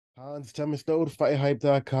Hans Themistode,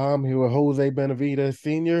 FightHype.com, here with Jose Benavidez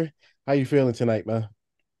Sr. How you feeling tonight, man?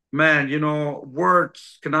 Man,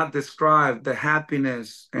 words cannot describe the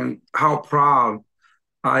happiness and how proud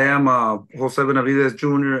I am of Jose Benavidez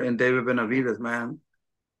Jr. and David Benavidez, man.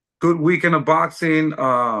 Good weekend of boxing,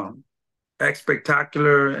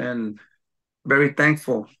 spectacular, and very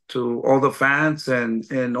thankful to all the fans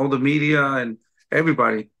and all the media and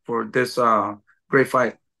everybody for this great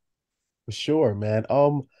fight. For sure, man.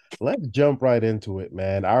 Let's jump right into it,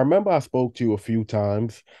 man. I remember I spoke to you a few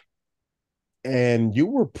times, and you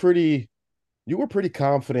were pretty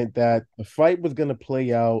confident that the fight was gonna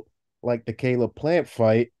play out like the Caleb Plant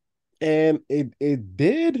fight, and it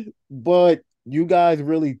did, but you guys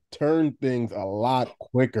really turned things a lot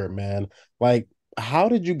quicker, man. Like, how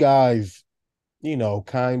did you guys,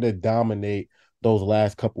 kind of dominate those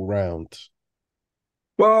last couple rounds?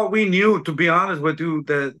 Well, we knew, to be honest with you,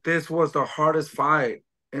 that this was the hardest fight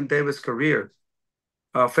in David's career.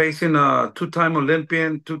 Facing a two-time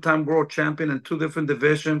Olympian, two-time world champion in two different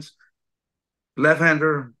divisions,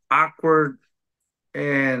 left-hander, awkward,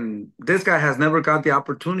 and this guy has never got the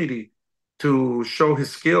opportunity to show his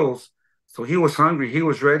skills. So he was hungry, he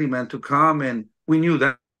was ready, man, to come, and we knew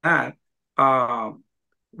that. Uh,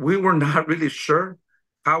 we were not really sure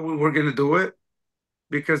how we were going to do it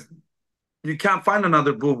because you can't find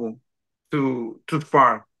another Boo Boo too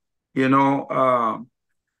far, you know.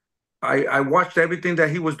 I watched everything that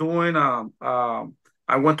he was doing.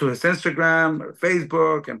 I went to his Instagram,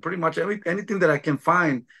 Facebook, and pretty much anything that I can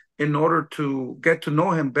find in order to get to know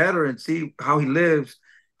him better and see how he lives,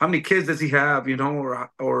 how many kids does he have,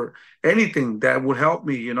 or anything that would help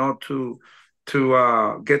me,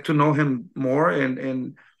 to get to know him more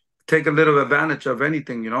and take a little advantage of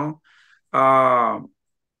anything. Uh,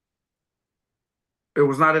 it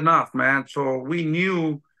was not enough, man. So we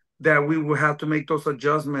knew that we would have to make those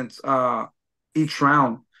adjustments each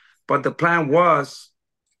round. But the plan was,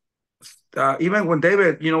 even when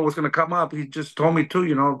David, was going to come up, he just told me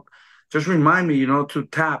to, just remind me, to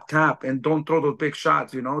tap, tap, and don't throw those big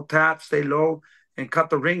shots, tap, stay low, and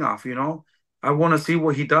cut the ring off. I want to see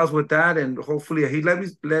what he does with that, and hopefully he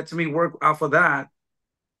lets me work off of that.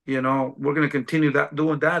 We're going to continue that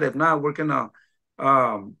doing that. If not, we're going to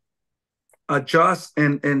um, adjust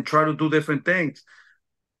and try to do different things.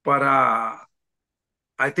 But I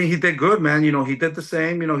think he did good, man. He did the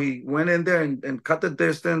same. He went in there and cut the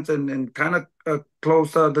distance and kind of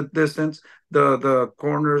closed the distance, the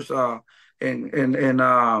corners, and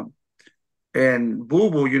Boo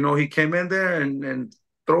Boo. He came in there and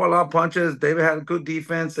throw a lot of punches. David had a good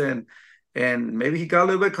defense and maybe he got a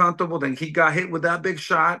little bit comfortable. Then he got hit with that big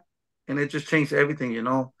shot, and it just changed everything.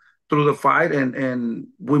 Through the fight, and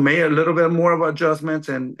we made a little bit more of adjustments,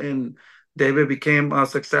 and David became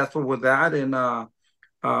successful with that,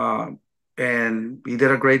 uh, and he did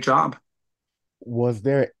a great job. Was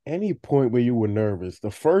there any point where you were nervous?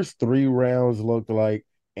 The first three rounds looked like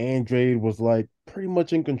Andrade was like pretty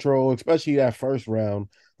much in control, especially that first round.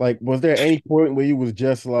 Like, was there any point where you was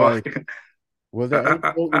just like, Fuck, was there any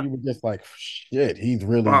point where you were just like, shit, he's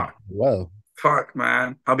really fuck, well? fuck,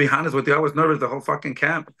 man. I'll be honest with you. I was nervous the whole fucking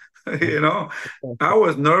camp. you know, I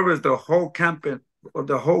was nervous the whole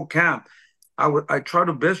camp. I try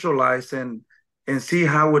to visualize and see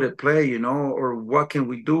how would it play, or what can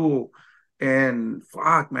we do. And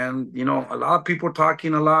fuck, man, a lot of people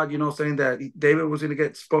talking a lot, saying that David was gonna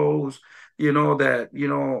get exposed, that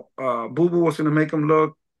Boo Boo was gonna make him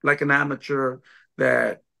look like an amateur,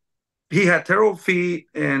 that he had terrible feet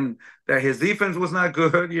and that his defense was not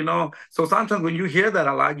good. So sometimes when you hear that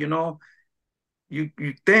a lot, you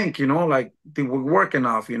think, like they were working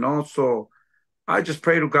off. So I just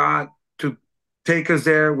pray to God to take us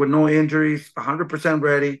there with no injuries, 100%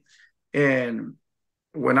 ready. And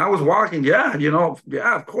when I was walking, yeah,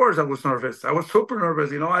 of course I was nervous. I was super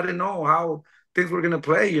nervous. I didn't know how things were gonna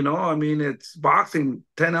play. I mean, it's boxing,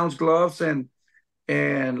 10-ounce gloves, and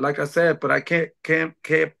like I said, but I can't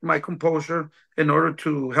keep my composure in order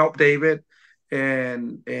to help David.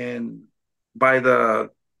 And by the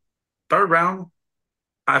third round,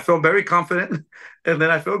 I felt very confident, and then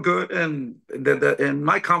I felt good, and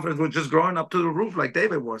my confidence was just growing up to the roof like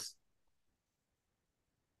David was.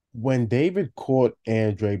 When David caught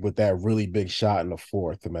Andre with that really big shot in the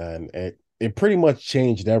fourth, man, it pretty much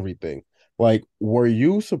changed everything. Like, were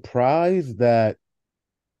you surprised that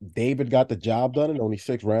David got the job done in only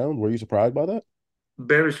 6 rounds? Were you surprised by that?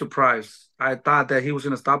 Very surprised. I thought that he was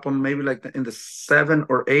going to stop him maybe like in the seventh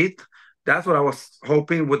or eighth. That's what I was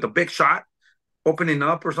hoping with the big shot opening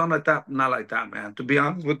up or something like that. Not like that, man. To be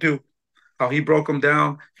honest with you, how he broke him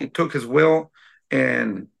down, he took his will,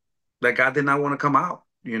 and that guy did not want to come out.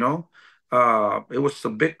 You know, it was a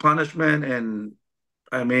big punishment, and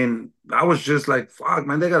I mean, I was just like, fuck,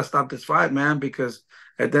 man, they gotta stop this fight, man, because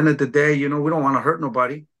at the end of the day, we don't want to hurt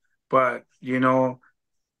nobody, but the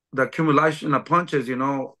accumulation of punches,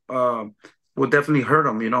 will definitely hurt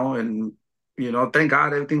him, and thank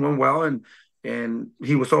God everything went well, and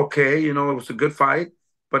he was okay. It was a good fight,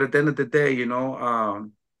 but at the end of the day,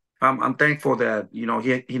 I'm thankful that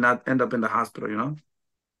he not end up in the hospital.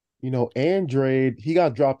 Andrade, he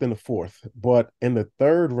got dropped in the fourth, but in the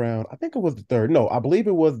third round, I think it was the third. No, I believe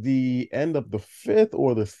it was the end of the fifth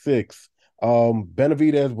or the sixth.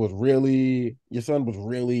 Benavidez was really, your son was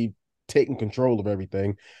really taking control of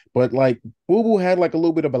everything. But like Boo Boo had like a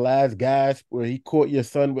little bit of a last gasp where he caught your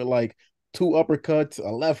son with like two uppercuts, a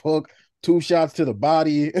left hook, two shots to the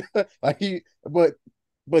body. like he,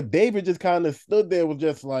 but David just kind of stood there was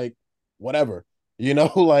just like, whatever,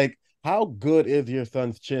 like how good is your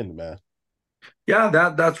son's chin, man? Yeah,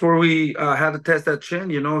 that's where we had to test that chin.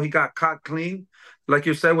 He got caught clean, like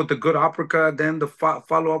you said, with the good uppercut, then the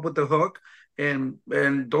follow up with the hook, and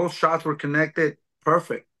those shots were connected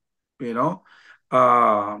perfect. You know,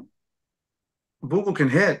 uh, Boo Boo can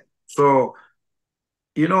hit. So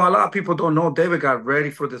a lot of people don't know David got ready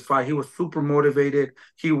for this fight. He was super motivated.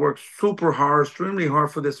 He worked super hard, extremely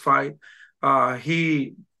hard for this fight.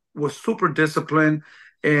 He was super disciplined,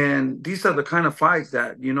 and these are the kind of fights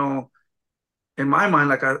that in my mind,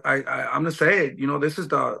 like I'm gonna say it, this is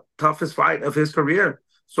the toughest fight of his career.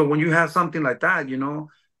 So when you have something like that, you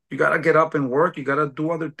gotta get up and work. You gotta do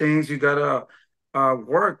other things. You gotta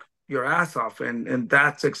work your ass off, and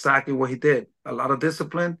that's exactly what he did. A lot of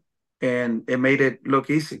discipline, and it made it look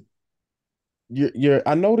easy.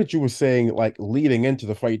 I know that you were saying like leading into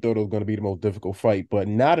the fight, you thought it was going to be the most difficult fight, but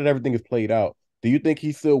now that everything is played out, do you think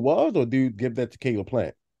he still was, or do you give that to Caleb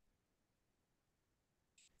Plant?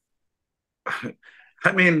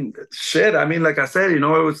 I mean, shit. I mean, like I said, it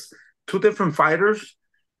was two different fighters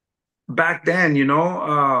back then.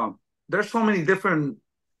 There's so many different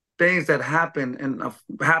things that happens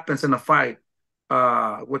in a fight.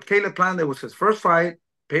 With Caleb Plant, it was his first fight,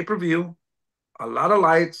 pay-per-view, a lot of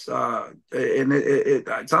lights,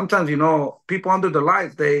 and sometimes people under the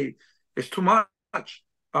lights it's too much.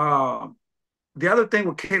 Uh, the other thing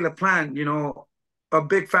with Caleb Plant, a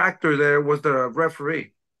big factor there was the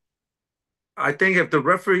referee. I think if the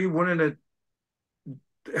referee wouldn't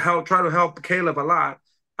try to help Caleb a lot,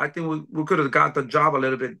 I think we could have got the job a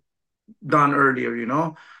little bit done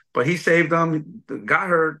earlier. But he saved them, got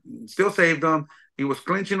hurt, still saved them. He was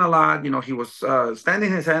clinching a lot. He was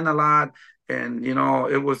standing his hand a lot. And,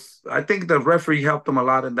 it was, I think the referee helped him a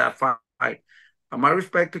lot in that fight. My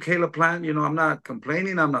respect to Caleb Plant, I'm not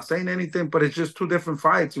complaining. I'm not saying anything, but it's just two different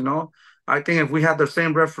fights. I think if we had the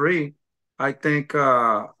same referee, I think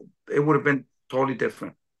it would have been totally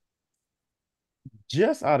different.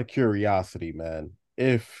 Just out of curiosity, man,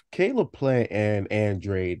 if Caleb Plant and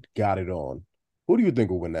Andrade got it on, who do you think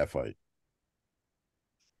will win that fight?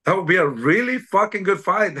 That would be a really fucking good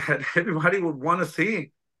fight that everybody would want to see Yeah.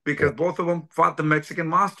 because both of them fought the Mexican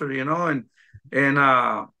Monster, and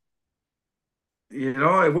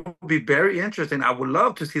it would be very interesting. I would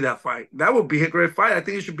love to see that fight. That would be a great fight. I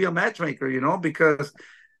think it should be a matchmaker, because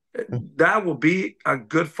that would be a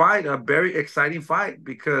good fight, a very exciting fight.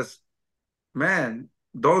 Because man,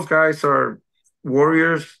 those guys are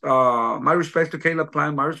warriors. My respects to Caleb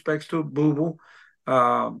Plant. My respects to Boo Boo.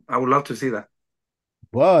 I would love to see that.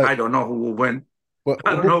 But I don't know who will win. but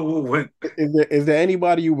I don't who know who will win. is there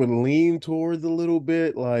anybody you would lean towards a little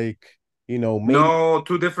bit? Like, maybe No,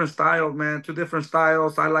 two different styles, man. Two different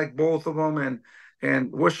styles. I like both of them,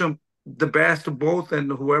 and wish them the best to both.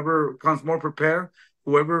 And whoever comes more prepared,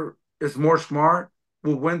 whoever is more smart,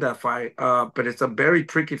 will win that fight. But it's a very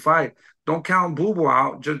tricky fight. Don't count Boo Boo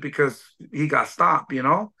out just because he got stopped.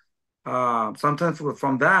 Sometimes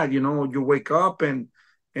from that, you wake up and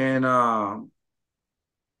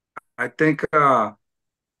I think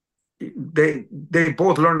they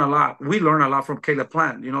both learn a lot. We learn a lot from Caleb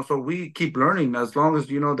Plant, so we keep learning as long as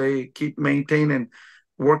they keep maintaining,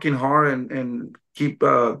 working hard and keep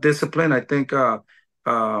discipline. I think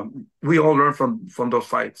we all learn from those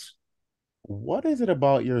fights. what is it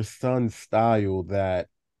about your son's style that,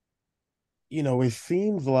 it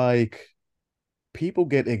seems like people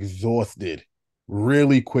get exhausted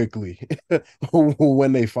really quickly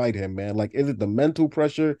when they fight him, man? Like, is it the mental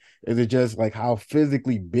pressure? Is it just like how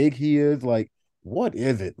physically big he is? Like, what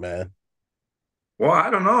is it, man? Well, I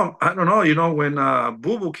don't know. I don't know. When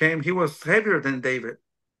Boo Boo came, he was heavier than David.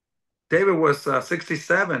 David was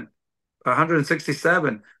 67,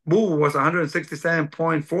 167. Boo was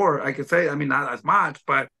 167.4. I could say, I mean, not as much,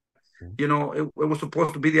 but It was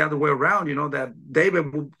supposed to be the other way around, that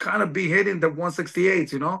David would kind of be hitting the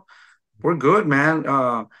 168s. We're good,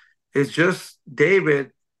 man. It's just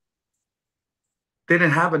David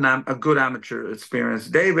didn't have a good amateur experience.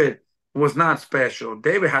 David was not special.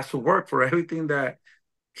 David has to work for everything that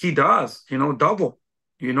he does, double.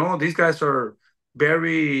 These guys are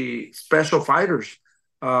very special fighters.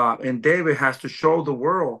 And David has to show the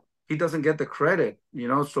world. He doesn't get the credit,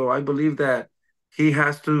 So I believe that he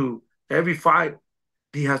has to, every fight,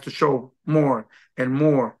 he has to show more and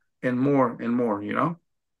more and more and more.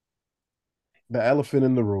 The elephant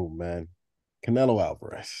in the room, man. Canelo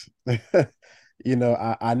Alvarez.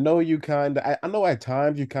 I know you kind of, I know at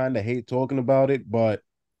times you kind of hate talking about it, but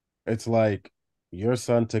it's like your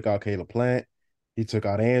son took out Caleb Plant, he took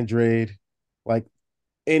out Andrade. Like,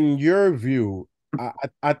 in your view,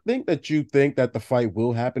 I think that you think that the fight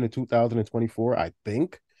will happen in 2024, I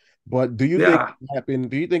think. But do you think Yeah. it'll happen?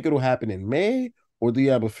 Do you think it'll happen in May, or do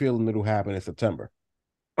you have a feeling it'll happen in September?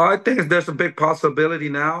 I think there's a big possibility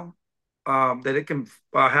now that it can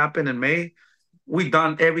happen in May. We've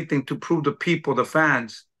done everything to prove to people, the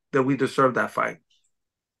fans, that we deserve that fight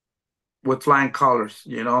with flying colors.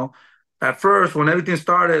 At first, when everything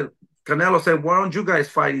started, Canelo said, "Why don't you guys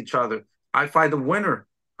fight each other? I fight the winner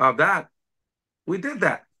of that." We did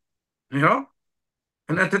that, you know.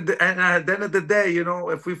 And at the end of the day,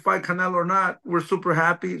 if we fight Canelo or not, we're super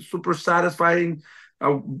happy, super satisfying,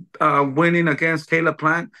 uh, winning against Caleb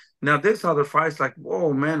Plant. Now, this other fight's like,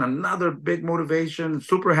 whoa, man, another big motivation,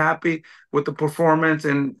 super happy with the performance.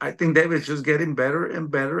 And I think David's just getting better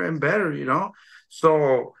and better and better.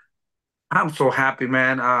 So I'm so happy,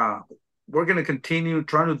 man. We're going to continue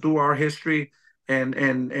trying to do our history and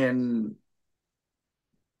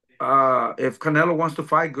if Canelo wants to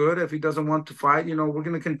fight, good. If he doesn't want to fight, we're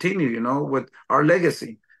going to continue, with our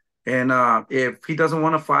legacy. And if he doesn't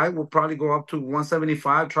want to fight, we'll probably go up to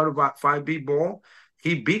 175, try to fight beat Ball.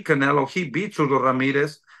 He beat Canelo. He beat Churro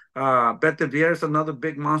Ramirez. Betevier is another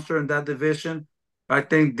big monster in that division. I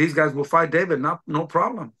think these guys will fight David, no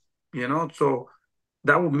problem. So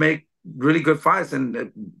that would make really good fights.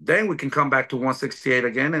 And then we can come back to 168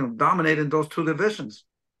 again and dominate in those two divisions.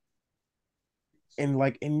 And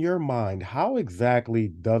like in your mind, how exactly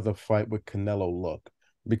does a fight with Canelo look?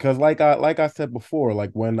 Because like I said before,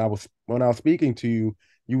 like when I was speaking to you,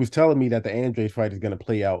 you was telling me that the Andre fight is gonna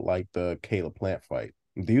play out like the Caleb Plant fight.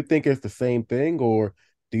 Do you think it's the same thing, or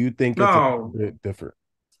do you think it's a No, bit different?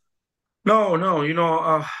 no, no.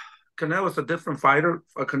 Canelo's a different fighter.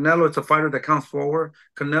 Canelo is a fighter that comes forward.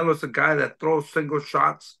 Canelo is a guy that throws single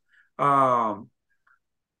shots. Um,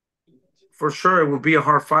 for sure, it will be a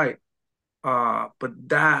hard fight. But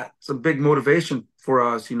that's a big motivation for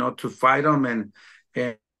us, to fight him and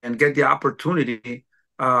get the opportunity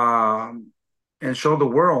and show the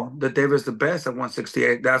world that David's the best at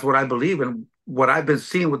 168. That's what I believe and what I've been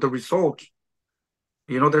seeing with the results.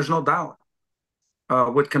 There's no doubt.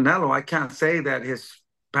 With Canelo, I can't say that his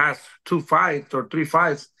past two fights or three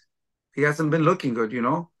fights, he hasn't been looking good.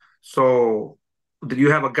 So, do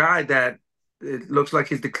you have a guy that it looks like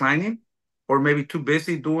he's declining, or maybe too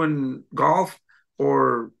busy doing golf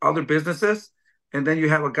or other businesses? And then you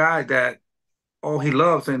have a guy that all he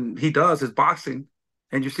loves and he does is boxing,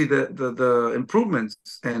 and you see the improvements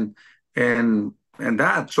and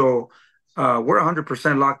that. So we're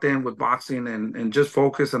 100% locked in with boxing and just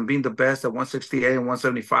focus on being the best at 168 and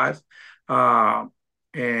 175.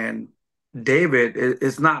 And David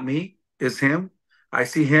is not me, it's him. I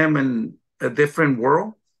see him in a different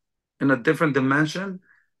world, in a different dimension.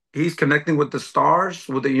 He's connecting with the stars,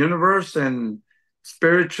 with the universe, and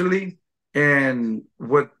spiritually, and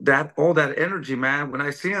with that all that energy, man. When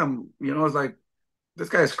I see him, it's like this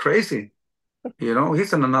guy's crazy. He's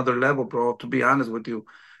on another level, bro. To be honest with you,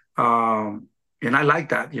 and I like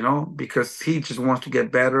that, because he just wants to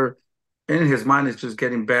get better. In his mind is just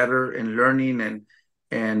getting better and learning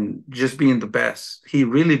and just being the best. He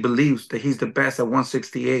really believes that he's the best at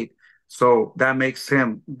 168. So that makes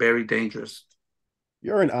him very dangerous.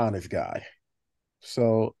 You're an honest guy.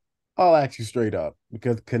 So I'll ask you straight up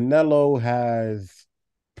because Canelo has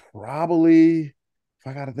probably, if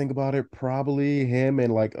I got to think about it, probably him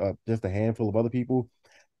and like just a handful of other people,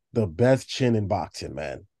 the best chin in boxing,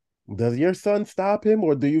 man. Does your son stop him,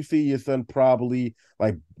 or do you see your son probably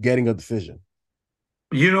like getting a decision?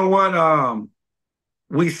 You know what?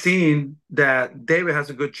 We've seen that David has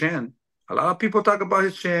a good chin. A lot of people talk about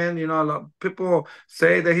his chin. A lot of people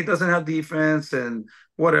say that he doesn't have defense and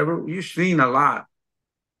whatever. You've seen a lot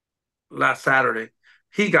last Saturday.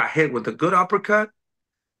 He got hit with a good uppercut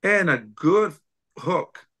and a good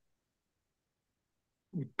hook.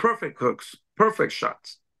 Perfect hooks, perfect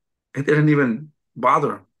shots. It didn't even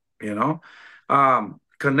bother him, you know.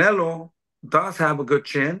 Canelo does have a good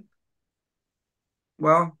chin.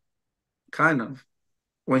 Well, kind of.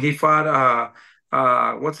 When he fought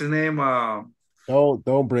what's his name?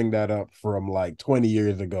 Don't bring that up from like 20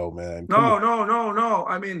 years ago, man. Come on. No, no, no, no.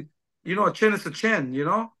 I mean, a chin is a chin, you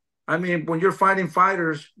know? I mean, when you're fighting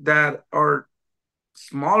fighters that are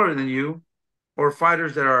smaller than you or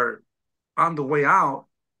fighters that are on the way out,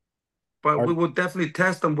 but Are we will definitely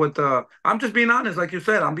test them with I'm just being honest, like you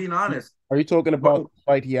said, I'm being honest. are you talking about But the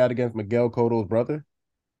fight he had against Miguel Cotto's brother?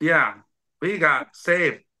 yeah, he got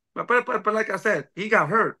saved. But like I said, he got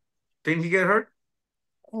hurt. Didn't he get hurt?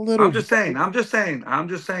 A little I'm bit. just saying, I'm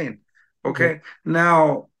just saying. Okay. Okay.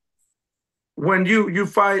 Now, when you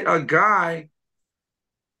fight a guy,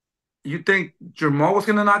 you think Jermall was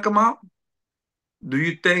gonna knock him out? Do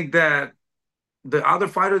you think that the other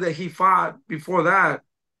fighter that he fought before that,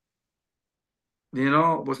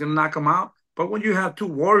 was gonna knock him out? But when you have two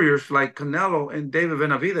warriors like Canelo and David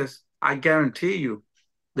Benavidez, I guarantee you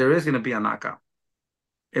there is gonna be a knockout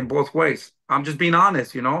in both ways. I'm just being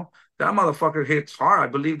honest. That motherfucker hits hard. I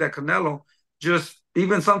believe that Canelo just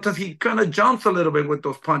even sometimes he kind of jumps a little bit with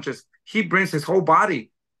those punches. He brings his whole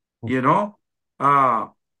body, you know. Uh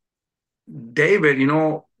David,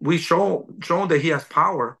 we shown that he has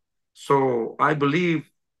power. So I believe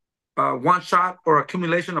one shot or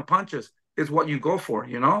accumulation of punches is what you go for.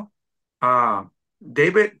 Uh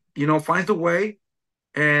David, finds the way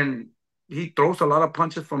and he throws a lot of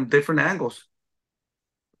punches from different angles.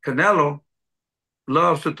 Canelo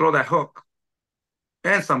loves to throw that hook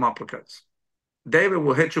and some uppercuts. David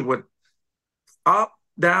will hit you with up,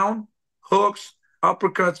 down, hooks,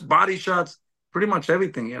 uppercuts, body shots, pretty much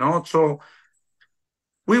everything. So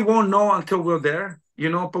we won't know until we're there,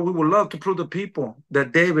 but we would love to prove to people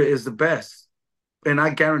that David is the best. And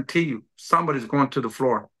I guarantee you, somebody's going to the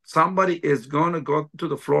floor. Somebody is going to go to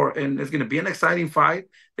the floor, and it's going to be an exciting fight.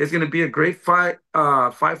 It's going to be a great fight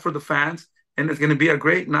for the fans, and it's going to be a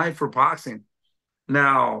great night for boxing.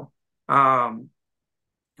 Now, um,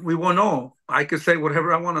 we won't know. I could say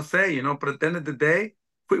whatever I want to say, but at the end of the day,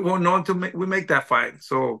 we won't know until we make that fight.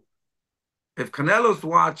 So if Canelo's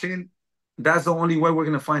watching, that's the only way we're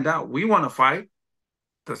going to find out. We want to fight.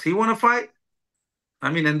 Does he want to fight?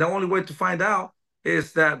 I mean, and the only way to find out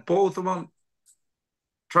is that both of them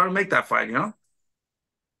try to make that fight.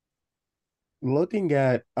 Looking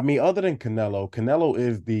at, I mean, other than Canelo, Canelo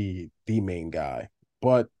is the main guy,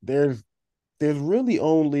 but there's really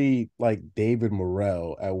only like David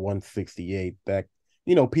Morrell at 168 that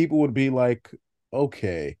people would be like,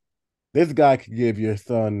 okay, this guy could give your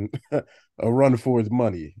son a run for his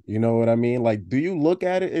money. You know what I mean? Like, do you look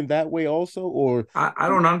at it in that way also, or I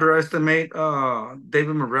don't underestimate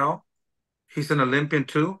David Morrell. He's an Olympian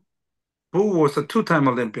too. Who was a two-time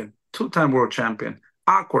Olympian, two-time world champion.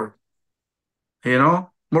 Awkward.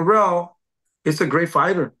 Morrell is a great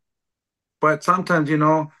fighter, but sometimes,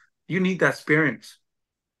 you need that experience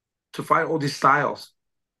to fight all these styles.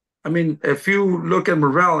 I mean, if you look at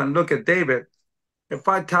Morrell and look at David, if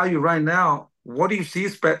I tell you right now, what do you see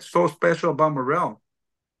so special about Morrell?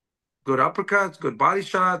 Good uppercuts, good body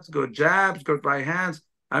shots, good jabs, good right hands.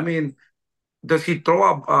 I mean, does he throw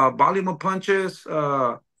up volume of punches?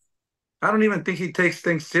 I don't even think he takes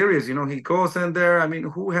things serious. He goes in there. I mean,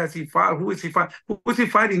 who has he fought? Who is he fighting? Who is he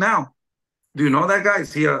fighting now? Do you know that guy?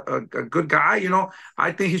 Is he a good guy?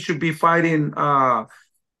 I think he should be fighting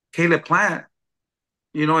Caleb Plant,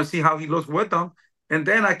 and see how he looks with them. And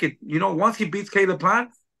then I could, once he beats Caleb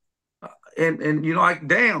Plant, and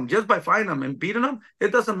damn, just by fighting him and beating him,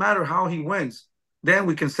 it doesn't matter how he wins. Then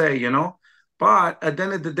we can say. But at the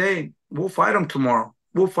end of the day, we'll fight him tomorrow.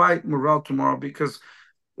 We'll fight Morrell tomorrow because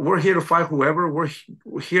we're here to fight whoever. We're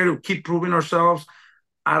here to keep proving ourselves.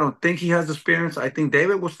 I don't think he has the experience. I think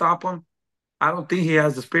David will stop him. I don't think he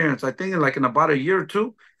has the experience. I think in about a year or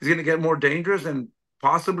two, he's gonna get more dangerous and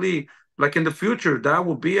possibly like in the future, that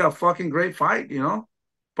will be a fucking great fight.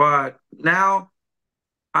 But now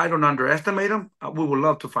I don't underestimate him. We would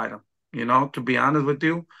love to fight him, to be honest with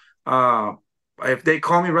you. Uh, if they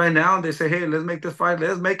call me right now and they say, hey, let's make this fight,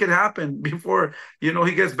 let's make it happen before, he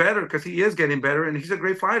gets better because he is getting better and he's a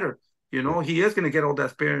great fighter. He is going to get all that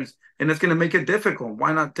experience and it's going to make it difficult.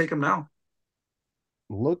 Why not take him now?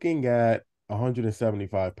 looking at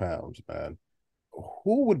 175 pounds, man,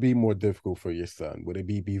 who would be more difficult for your son? Would it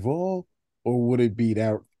be Bivol or would it be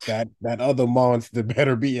that other monster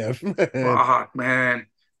better BF, man? Fuck, man.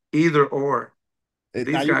 Either or. Now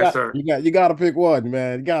These guys are, you gotta pick one,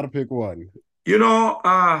 man. You gotta pick one.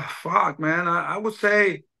 fuck, man. I would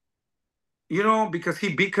say, because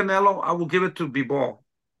he beat Canelo, I will give it to Bivol.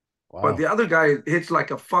 but Wow. the other guy hits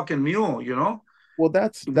like a fucking mule, Well,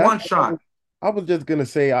 that's one what I shot. I was just gonna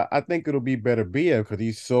say I think it'll be better Bia because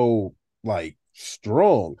he's so like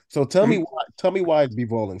strong. So He, tell me why it's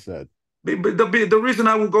Bivol instead. but the reason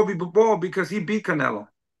I would go Ball because he beat Canelo.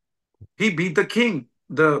 He beat the king,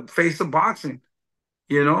 the face of boxing.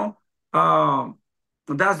 You know, um,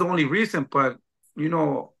 that's the only reason. But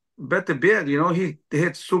bet the bid. He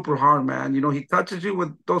hits super hard, man. He touches you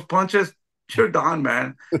with those punches. You're done,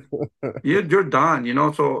 man. You're done.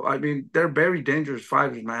 So I mean, they're very dangerous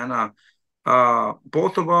fighters, man.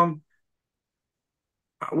 Both of them,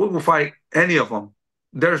 we will fight any of them.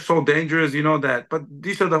 They're so dangerous, that. But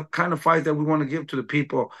these are the kind of fights that we want to give to the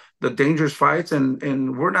people, the dangerous fights,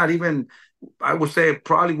 and we're not even. I would say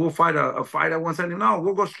probably we'll fight a fight at 170. No,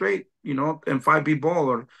 we'll go straight, and fight B ball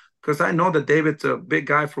or because I know that David's a big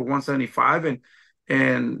guy for 175,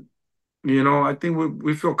 and I think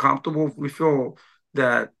we feel comfortable. We feel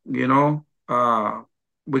that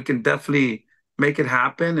we can definitely make it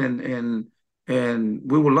happen, and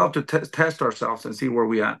we would love to test ourselves and see where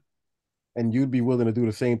we at. And you'd be willing to do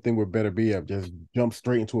the same thing with Better Bia, just jump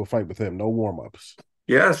straight into a fight with him, no warm-ups.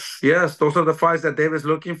 Yes, yes, those are the fights that David's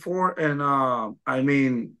looking for, and I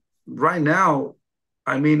mean, right now,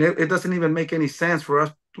 I mean, it doesn't even make any sense for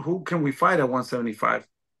us. Who can we fight at 175?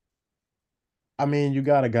 I mean, you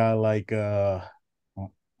got a guy like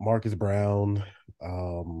Marcus Brown.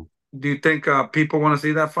 Um, Do you think people want to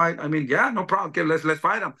see that fight? I mean, yeah, no problem. Okay, let's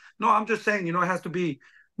fight them. No, I'm just saying, it has to be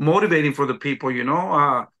motivating for the people.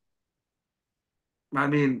 I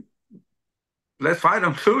mean, let's fight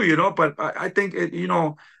them too. But I think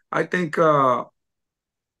I think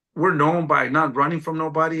we're known by not running from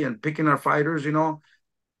nobody and picking our fighters.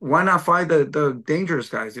 Why not fight the dangerous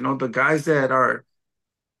guys? The guys that are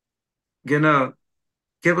gonna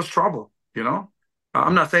give us trouble.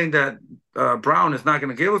 I'm not saying that Brown is not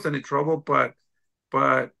gonna give us any trouble, but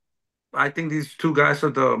I think these two guys are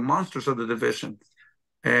the monsters of the division,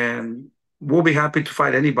 and we'll be happy to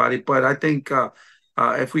fight anybody. But I think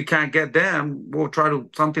if we can't get them, we'll try to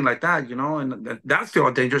something like that, and that's still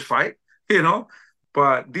a dangerous fight, you know.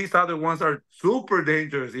 But these other ones are super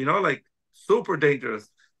dangerous, like super dangerous.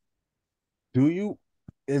 do you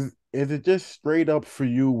is it just straight up for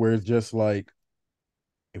you where it's just like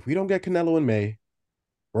if we don't get Canelo in May,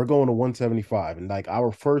 we're going to 175. And like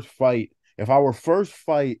our first fight, if our first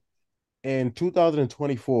fight in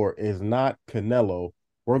 2024 is not Canelo,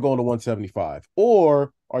 we're going to 175.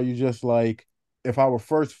 Or are you just like, if our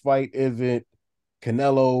first fight isn't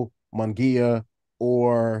Canelo, Munguia,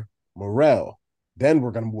 or Morel, then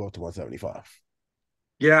we're going to move up to 175.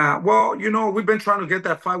 Yeah, well, we've been trying to get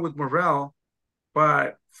that fight with Morrell,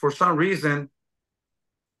 but for some reason,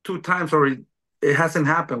 two times already, it hasn't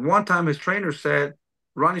happened. One time, his trainer said,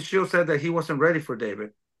 Ronnie Shields said that he wasn't ready for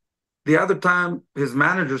David. The other time, his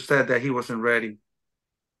manager said that he wasn't ready.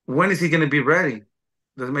 When is he going to be ready?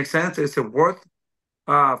 Does it make sense? Is it worth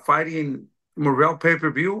fighting Morrell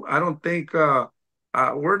pay-per-view? I don't think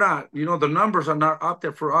we're not, the numbers are not up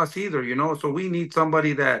there for us either, so we need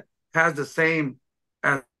somebody that has the same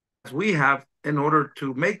as we have in order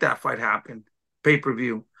to make that fight happen,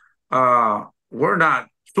 pay-per-view. We're not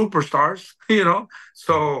superstars,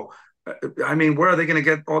 so I mean, where are they going to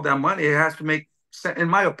get all that money? It has to make sense, in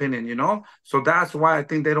my opinion, so that's why I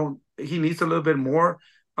think they don't, he needs a little bit more.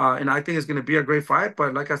 And I think it's going to be a great fight.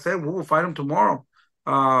 But like I said, we will fight him tomorrow.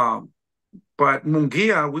 Uh, but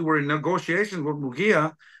Munguia, we were in negotiations with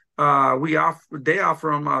Munguia. They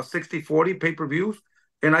offer him 60-40 pay-per-views.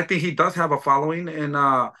 And I think he does have a following. And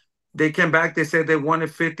they came back, they said they wanted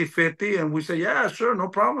 50-50. And we said, yeah, sure, no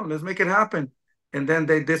problem. Let's make it happen. And then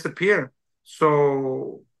they disappear.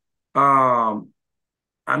 So um,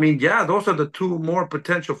 I mean, yeah, those are the two more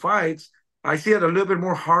potential fights. I see it a little bit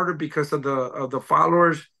more harder because of the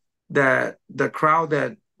followers that the crowd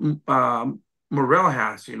that Morel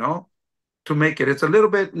has, to make it. It's a little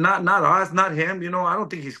bit not us, not him. I don't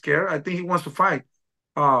think he's scared. I think he wants to fight.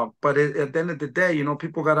 But at the end of the day,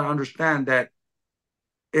 people got to understand that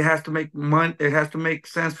it has to make money. It has to make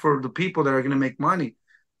sense for the people that are going to make money.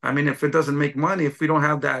 I mean, if it doesn't make money, if we don't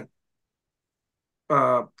have that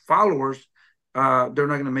followers, they're not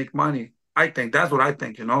going to make money. I think that's what I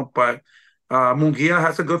think, But Munguia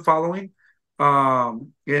has a good following,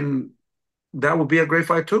 and that would be a great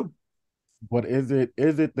fight too. But is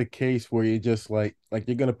it the case where you just like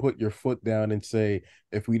you're gonna put your foot down and say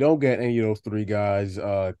if we don't get any of those three guys,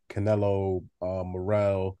 Canelo,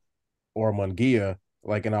 Morel, or Munguia,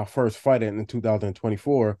 like in our first fight in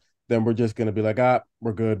 2024, then we're just gonna be like,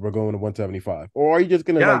 we're good, we're going to 175. Or are you just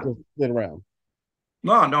gonna like Yeah, just sit around?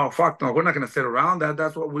 No, no, fuck no. We're not gonna sit around.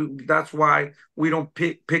 That's why we don't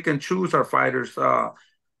pick and choose our fighters.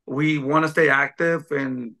 We want to stay active,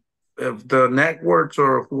 and if the networks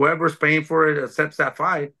or whoever's paying for it accepts that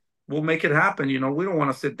fight, we'll make it happen. We don't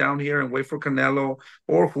want to sit down here and wait for Canelo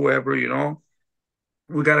or whoever.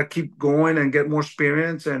 We got to keep going and get more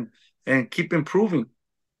experience and keep improving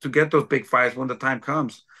to get those big fights when the time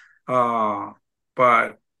comes. Uh,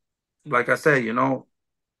 but like I said,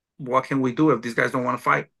 what can we do if these guys don't want to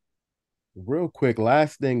fight? Real quick,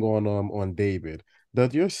 last thing on David.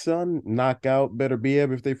 Does your son knock out Better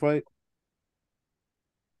Bev if they fight?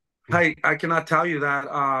 I cannot tell you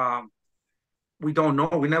that. We don't know.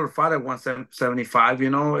 We never fought at 175.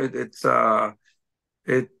 It's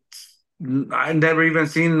I never even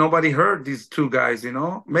seen nobody hurt these two guys.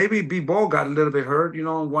 Maybe B-Ball got a little bit hurt, in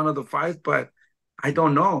one of the fights, but I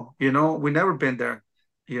don't know. We never been there.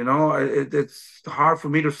 It's hard for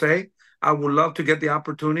me to say. I would love to get the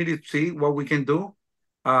opportunity to see what we can do.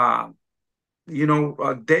 Uh,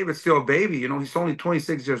 David's still a baby. He's only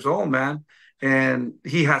 26 years old, man, and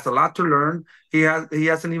he has a lot to learn. He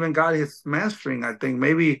hasn't even got his mastering. I think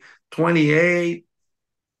maybe 28,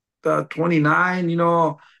 29.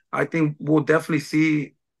 I think we'll definitely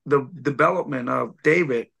see the development of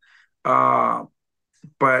David. Uh,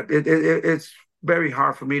 but it's very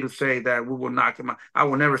hard for me to say that we will knock him out. I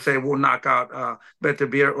will never say we'll knock out Better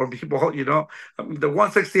Beer or people. The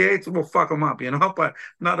 168s will fuck him up, but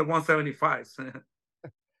not the 175s.